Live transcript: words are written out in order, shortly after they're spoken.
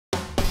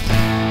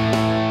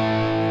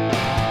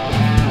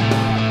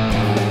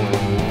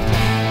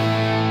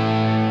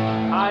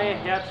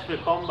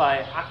willkommen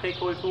bei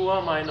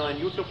agriKULTUR, meinem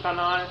neuen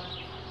YouTube-Kanal.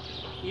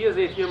 Ihr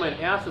seht hier mein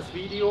erstes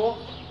Video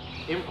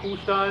im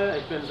Kuhstall.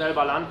 Ich bin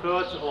selber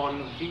Landwirt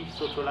und wie ich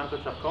so zur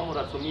Landwirtschaft komme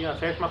oder zu mir,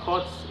 erzähl ich mal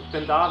kurz. Ich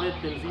bin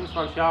David, bin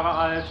 27 Jahre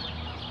alt,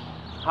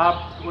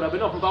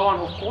 bin auf dem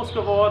Bauernhof groß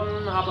geworden,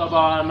 habe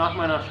aber nach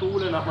meiner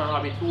Schule, nach meinem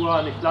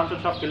Abitur nicht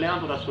Landwirtschaft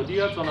gelernt oder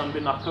studiert, sondern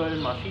bin nach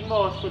Köln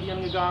Maschinenbau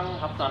studieren gegangen,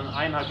 habe dann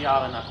 1,5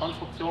 Jahre in der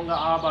Konstruktion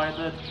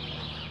gearbeitet.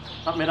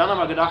 Habe mir dann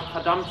aber gedacht,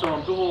 verdammt, so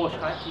im Büro,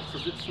 Schreibtisch zu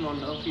sitzen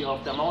und irgendwie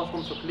auf der Maus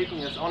rumzuklicken,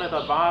 ist auch nicht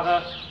das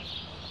Wahre.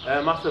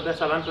 Machst du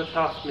besser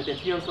Landwirtschaft, mit den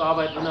Tieren zu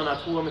arbeiten, in der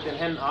Natur, mit den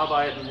Händen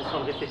arbeiten, ist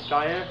schon richtig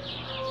geil.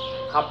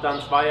 Habe dann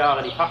 2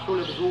 Jahre die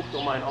Fachschule besucht,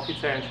 um einen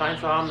offiziellen Schein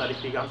zu haben, dass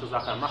ich die ganze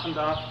Sache machen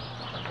darf,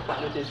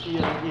 mit den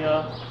Tieren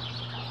hier.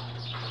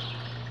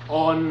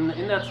 Und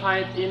in der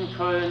Zeit in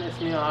Köln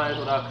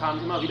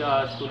kamen immer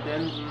wieder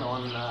Studenten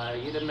und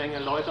jede Menge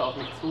Leute auf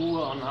mich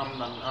zu und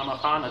haben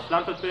erfahren, dass ich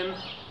Landwirt bin.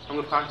 Haben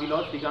gefragt, wie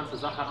läuft die ganze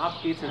Sache ab,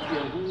 geht es den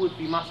Tieren gut,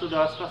 wie machst du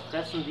das, was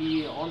fressen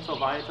die und so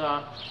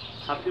weiter.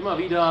 Ich habe immer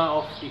wieder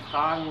auf die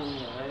Fragen,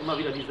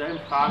 dieselben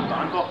Fragen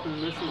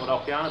beantworten müssen oder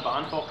auch gerne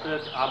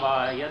beantwortet,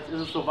 aber jetzt ist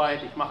es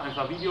soweit, ich mache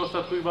einfach Videos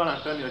darüber,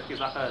 dann könnt ihr euch die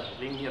Sache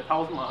wegen mir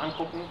 1000-mal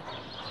angucken.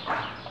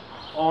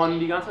 Und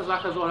die ganze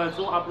Sache soll halt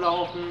so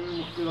ablaufen,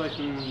 ich will euch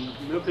ein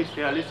möglichst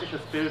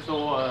realistisches Bild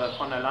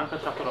von der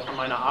Landwirtschaft oder von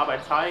meiner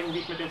Arbeit zeigen, wie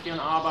ich mit den Tieren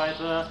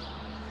arbeite.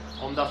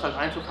 Um das halt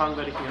einzufangen,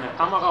 werde ich mir eine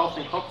Kamera auf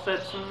den Kopf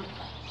setzen,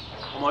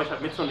 um euch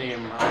halt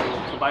mitzunehmen. Also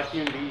zum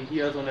Beispiel wie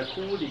hier so eine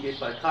Kuh, die geht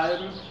bei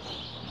Kalben,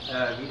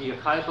 wie die ihr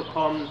Kalb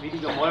bekommt, wie die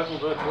gemolken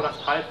wird, wo das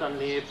Kalb dann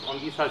lebt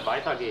und wie es halt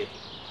weitergeht.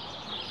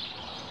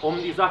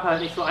 Um die Sache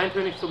halt nicht so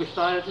eintönig zu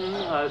gestalten,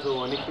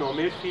 also nicht nur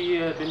Milchvieh,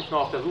 bin ich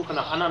noch auf der Suche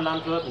nach anderen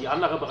Landwirten, die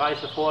andere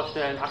Bereiche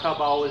vorstellen,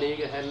 Ackerbau,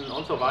 Legehennen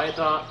und so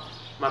weiter.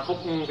 Mal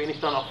gucken, wen ich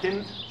da noch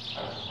finde,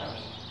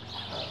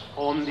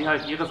 um die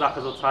halt ihre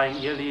Sache so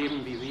zeigen, ihr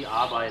Leben, wie sie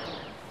arbeiten.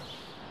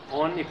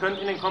 Und ihr könnt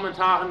in den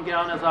Kommentaren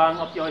gerne sagen,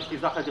 ob ihr euch die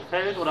Sache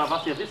gefällt oder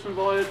was ihr wissen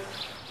wollt.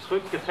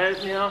 Drückt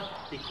gefällt mir,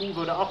 die Kuh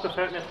würde auch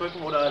gefällt mir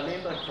drücken oder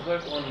lehnt euch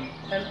zurück und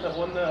kennt eine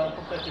Runde und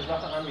guckt euch die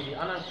Sache an wie die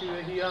anderen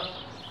Kühe hier.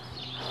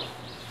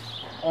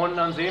 Und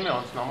dann sehen wir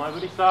uns nochmal,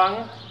 würde ich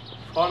sagen.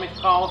 Ich freue mich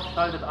drauf,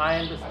 schaltet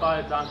ein, bis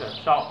bald, danke,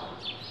 ciao.